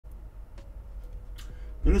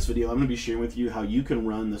In this video, I'm going to be sharing with you how you can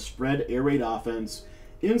run the spread air raid offense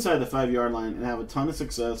inside the 5-yard line and have a ton of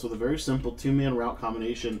success with a very simple two-man route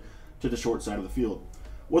combination to the short side of the field.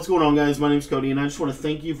 What's going on, guys? My name is Cody, and I just want to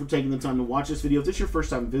thank you for taking the time to watch this video. If this is your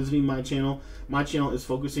first time visiting my channel is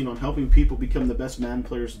focusing on helping people become the best Madden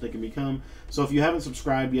players that they can become. So if you haven't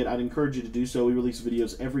subscribed yet, I'd encourage you to do so. We release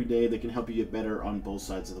videos every day that can help you get better on both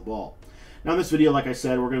sides of the ball. Now in this video, like I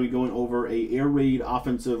said, we're going to be going over a air raid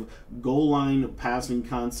offensive goal line passing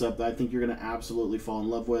concept that I think you're going to absolutely fall in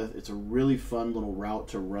love with. It's a really fun little route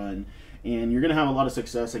to run, and you're going to have a lot of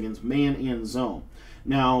success against man and zone.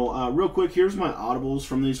 Now, real quick, here's my audibles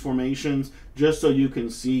from these formations, just so you can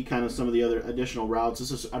see kind of some of the other additional routes. This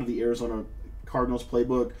is out of the Arizona Cardinals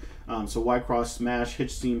playbook. So Y cross smash,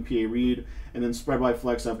 hitch seam, PA read, and then spread Y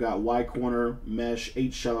flex. I've got Y corner, mesh,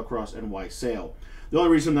 H shallow cross, and Y sail. The only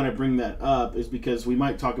reason that I bring that up is because we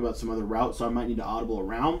might talk about some other routes, so I might need to audible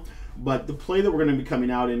around. But the play that we're going to be coming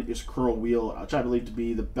out in is curl wheel, which I believe to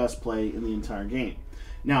be the best play in the entire game.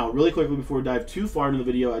 Now, really quickly before we dive too far into the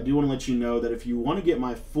video, I do want to let you know that if you want to get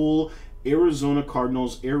my full Arizona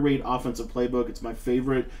Cardinals air raid offensive playbook, it's my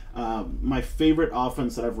favorite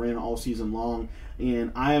offense that I've ran all season long,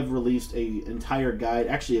 and I have released an entire guide.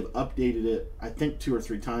 Actually, I've updated it I think 2 or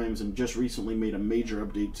 3 times, and just recently made a major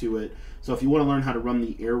update to it. So if you want to learn how to run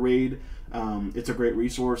the air raid, it's a great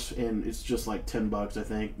resource, and it's just like $10, I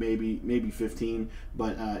think, maybe 15.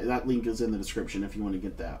 But that link is in the description if you want to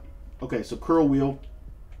get that. Okay, so curl wheel.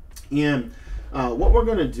 And what we're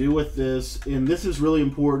going to do with this, and this is really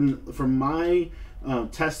important from my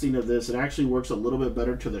testing of this, it actually works a little bit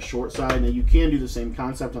better to the short side. Now you can do the same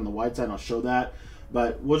concept on the wide side, and I'll show that,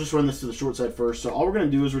 but we'll just run this to the short side first. So all we're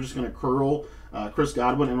going to do is we're just going to curl Chris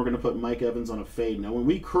Godwin, and we're going to put Mike Evans on a fade. Now when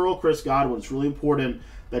we curl Chris Godwin, it's really important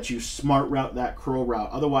that you smart route that curl route.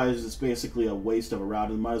 Otherwise, it's basically a waste of a route,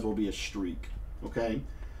 and it might as well be a streak. Okay,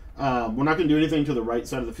 we're not going to do anything to the right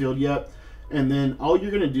side of the field yet. And then all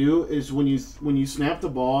you're going to do is when you snap the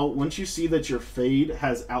ball, once you see that your fade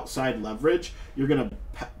has outside leverage, you're going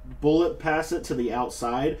to bullet pass it to the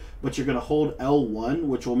outside, but you're going to hold L1,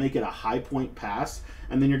 which will make it a high point pass,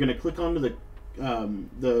 and then you're going to click onto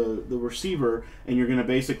the receiver, and you're going to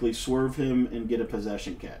basically swerve him and get a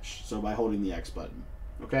possession catch. So by holding the X button,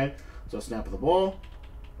 okay? So snap of the ball,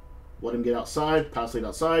 let him get outside, pass lead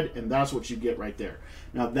outside, and that's what you get right there.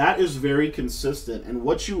 Now that is very consistent, and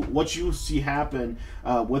what you see happen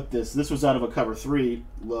with this was out of a cover 3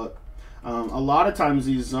 look. A lot of times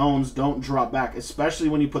these zones don't drop back, especially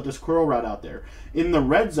when you put this curl route out there. In the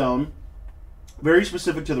red zone, very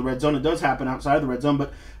specific to the red zone, it does happen outside of the red zone,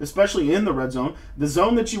 but especially in the red zone, the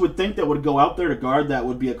zone that you would think that would go out there to guard that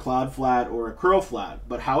would be a cloud flat or a curl flat.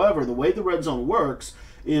 But however, the way the red zone works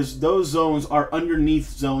is those zones are underneath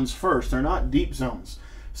zones first. They're not deep zones.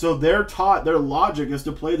 So they're taught, their logic is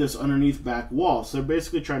to play this underneath back wall. So they're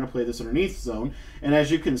basically trying to play this underneath zone. And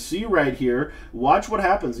as you can see right here, watch what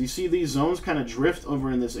happens. You see these zones kind of drift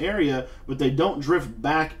over in this area, but they don't drift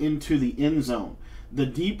back into the end zone. The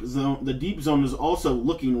deep zone is also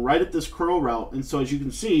looking right at this curl route, and so as you can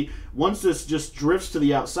see, once this just drifts to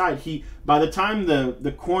the outside, by the time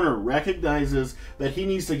the corner recognizes that he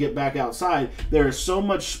needs to get back outside, there is so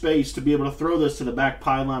much space to be able to throw this to the back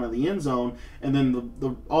pylon of the end zone. And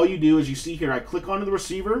then all you do is, you see here, I click onto the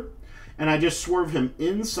receiver, and I just swerve him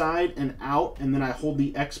inside and out, and then I hold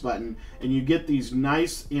the X button, and you get these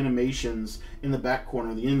nice animations in the back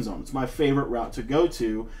corner of the end zone. It's my favorite route to go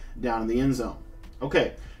to down in the end zone.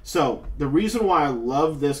 Okay, so the reason why I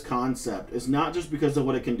love this concept is not just because of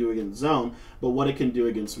what it can do against zone, but what it can do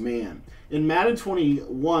against man. In Madden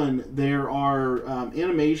 21, there are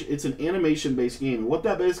animation. It's an animation-based game. And what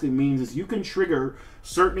that basically means is you can trigger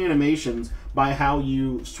certain animations by how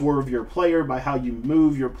you swerve your player, by how you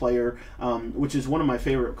move your player, which is one of my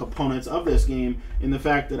favorite components of this game, in the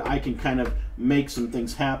fact that I can kind of make some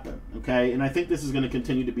things happen. Okay, and I think this is going to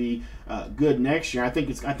continue to be good next year. I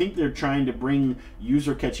think they're trying to bring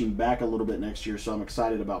user catching back a little bit next year, so I'm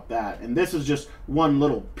excited about that. And this is just one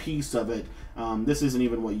little piece of it. This isn't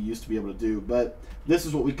even what you used to be able to do, but this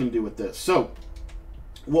is what we can do with this. So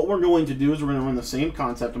what we're going to do is we're going to run the same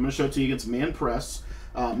concept. I'm going to show it to you against man press.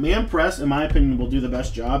 Man press, in my opinion, will do the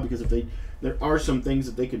best job, because there are some things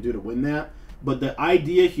that they can do to win that. But the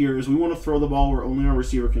idea here is we want to throw the ball where only our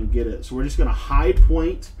receiver can get it. So we're just going to high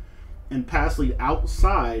point and pass lead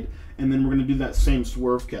outside, and then we're going to do that same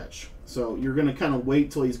swerve catch. So you're going to kind of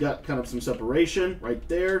wait till he's got kind of some separation right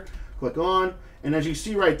there. Click on, and as you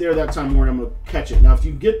see right there, that time where I'm going to catch it. Now, if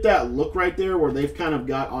you get that look right there where they've kind of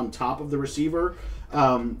got on top of the receiver,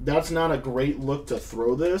 that's not a great look to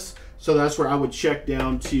throw this. So that's where I would check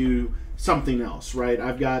down to something else, right?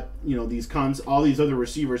 I've got, you know, all these other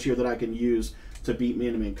receivers here that I can use to beat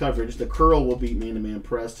man-to-man coverage. The curl will beat man-to-man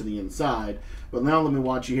press to the inside. But now let me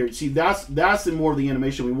watch you here. See, that's the more of the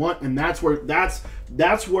animation we want, and that's where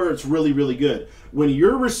it's really, really good. When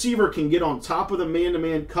your receiver can get on top of the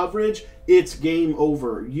man-to-man coverage, it's game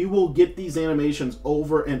over. You will get these animations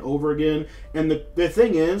over and over again. And the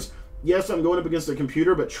thing is, yes, I'm going up against the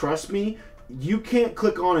computer, but trust me, you can't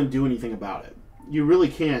click on and do anything about it. You really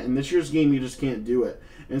can't. In this year's game, you just can't do it.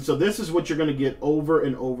 And so this is what you're going to get over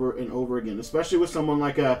and over and over again, especially with someone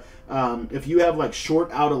like if you have like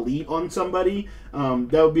short out elite on somebody,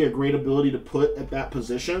 that would be a great ability to put at that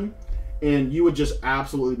position. And you would just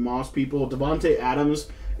absolutely moss people. Devontae Adams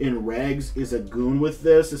in regs is a goon with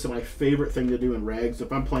this. This is my favorite thing to do in regs.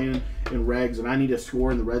 If I'm playing in regs and I need to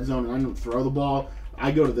score in the red zone and I need to throw the ball,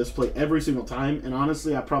 I go to this play every single time. And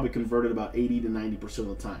honestly, I probably converted about 80 to 90% of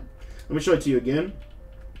the time. Let me show it to you again.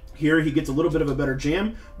 Here he gets a little bit of a better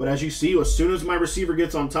jam, but as you see, as soon as my receiver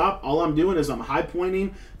gets on top, all I'm doing is I'm high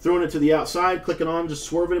pointing, throwing it to the outside, clicking on, just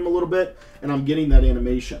swerving him a little bit, and I'm getting that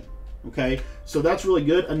animation. Okay, so that's really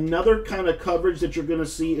good. Another kind of coverage that you're going to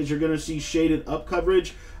see is you're going to see shaded up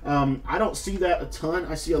coverage. I don't see that a ton.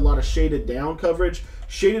 I see a lot of shaded down coverage.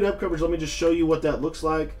 Shaded up coverage, let me just show you what that looks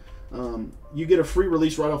like. You get a free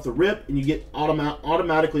release right off the rip, and you get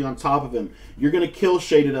automatically on top of him. You're going to kill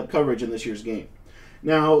shaded up coverage in this year's game.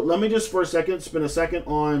 Now, let me just for a second spend a second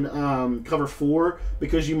on cover 4,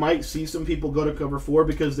 because you might see some people go to cover 4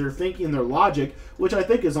 because they're thinking their logic, which I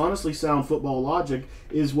think is honestly sound football logic,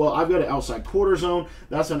 is, well, I've got an outside quarter zone,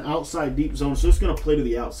 that's an outside deep zone, so it's going to play to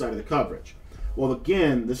the outside of the coverage. Well,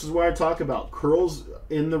 again, this is where I talk about curls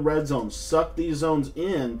in the red zone. Suck these zones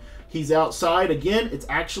in. He's outside. Again, it's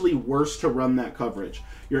actually worse to run that coverage.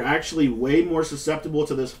 You're actually way more susceptible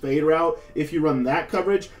to this fade route if you run that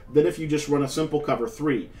coverage than if you just run a simple cover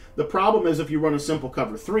 3. The problem is if you run a simple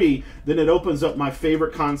cover 3, then it opens up my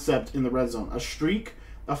favorite concept in the red zone: a streak,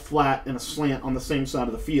 a flat, and a slant on the same side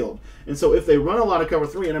of the field. And so if they run a lot of cover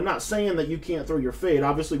 3, and I'm not saying that you can't throw your fade,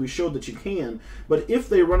 obviously we showed that you can, but if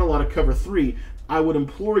they run a lot of cover 3, I would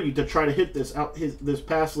implore you to try to hit this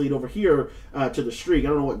pass lead over here to the streak. I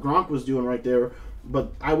don't know what Gronk was doing right there,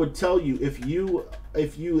 but I would tell you, if you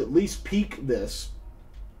at least peek this,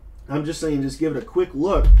 I'm just saying, just give it a quick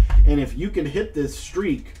look, and if you can hit this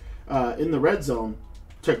streak in the red zone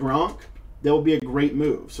to Gronk, that will be a great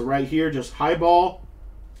move. So right here, just high ball.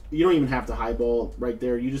 You don't even have to high ball right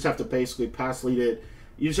there. You just have to basically pass lead it.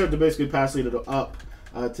 You just have to basically pass lead it up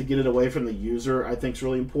to get it away from the user. I think is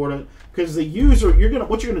really important, because the user,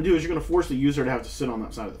 what you're gonna do is you're gonna force the user to have to sit on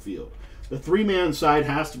that side of the field. The 3-man side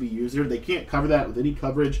has to be user. They can't cover that with any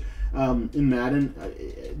coverage in Madden.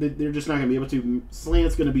 They're just not going to be able to.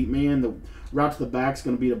 Slant's going to beat man. The route to the back's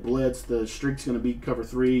going to beat a blitz. The streak's going to beat cover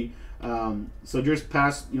 3. So just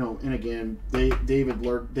pass, and again,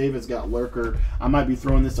 David's got lurker. I might be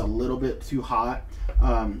throwing this a little bit too hot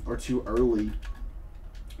or too early.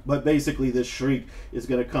 But basically, this streak is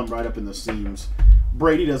going to come right up in the seams.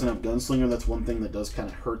 Brady doesn't have Gunslinger. That's one thing that does kind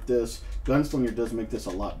of hurt this. Gunslinger does make this a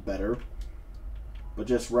lot better. But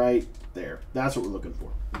just right there. That's what we're looking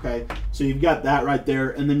for. Okay? So you've got that right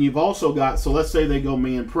there. And then you've also got, so let's say they go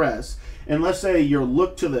man press. And let's say you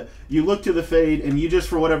look to the fade, and you just,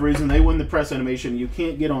 for whatever reason, they win the press animation. You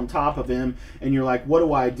can't get on top of him. And you're like, what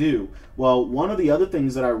do I do? Well, one of the other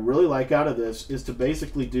things that I really like out of this is to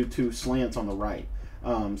basically do 2 slants on the right.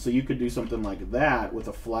 So you could do something like that with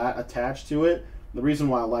a flat attached to it. The reason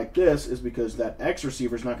why I like this is because that X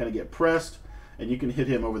receiver is not going to get pressed, and you can hit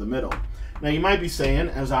him over the middle. Now, you might be saying,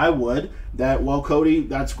 as I would, that, well, Cody,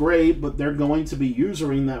 that's great, but they're going to be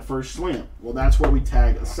usering that first slant. Well, that's where we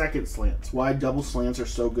tag a second slant. It's why double slants are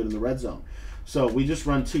so good in the red zone. So we just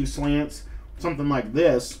run 2 slants, something like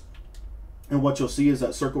this, and what you'll see is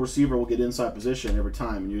that circle receiver will get inside position every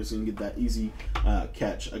time, and you're just going to get that easy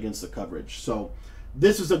catch against the coverage. So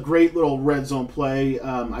this is a great little red zone play.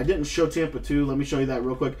 I didn't show Tampa 2. Let me show you that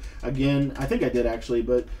real quick. Again, I think I did actually,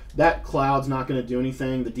 but that cloud's not going to do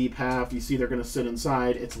anything. The deep half, you see they're going to sit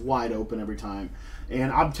inside. It's wide open every time.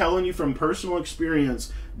 And I'm telling you from personal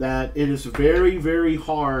experience that it is very, very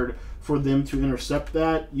hard for them to intercept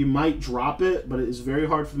that. You might drop it, but it is very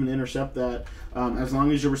hard for them to intercept that as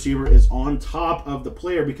long as your receiver is on top of the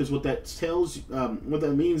player, because what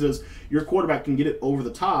that means is your quarterback can get it over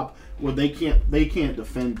the top where they can't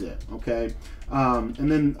defend it. Okay,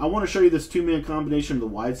 and then I want to show you this 2-man combination to the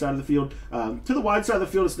wide side of the field. To the wide side of the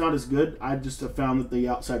field, it's not as good. I just have found that the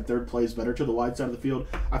outside third plays better to the wide side of the field.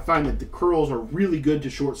 I find that the curls are really good to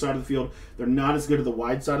short side of the field. They're not as good to the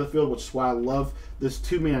wide side of the field, which is why I love this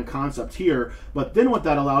 2-man concept here. But then what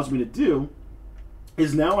that allows me to do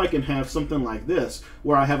is now I can have something like this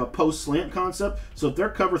where I have a post slant concept. So if they're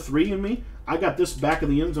cover 3 in me, I got this back of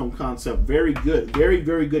the end zone concept. Very good. Very,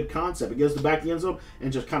 very good concept. It gets the back of the end zone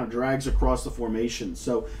and just kind of drags across the formation.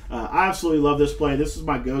 So I absolutely love this play. This is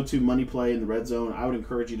my go-to money play in the red zone. I would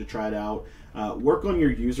encourage you to try it out. Work on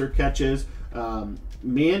your user catches.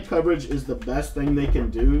 Man coverage is the best thing they can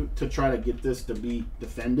do to try to get this to be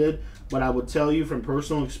defended. But I would tell you from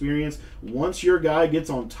personal experience, once your guy gets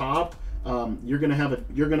on top, you're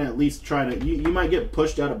gonna at least try to. You might get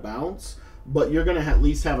pushed out of bounds, but you're gonna at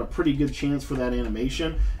least have a pretty good chance for that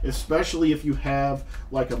animation, especially if you have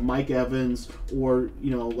like a Mike Evans, or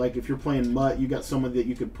like if you're playing Mutt, you got someone that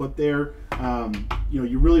you could put there.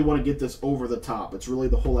 You really want to get this over the top. It's really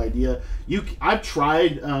the whole idea. I've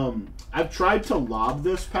tried to lob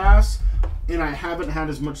this pass, and I haven't had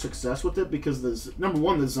as much success with it because number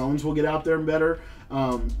one, the zones will get out there better.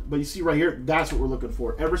 But you see right here, that's what we're looking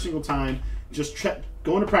for every single time. Just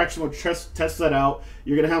go into practice mode, test that out.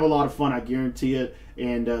 You're going to have a lot of fun, I guarantee it.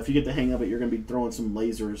 And if you get the hang of it, you're going to be throwing some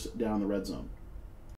lasers down the red zone.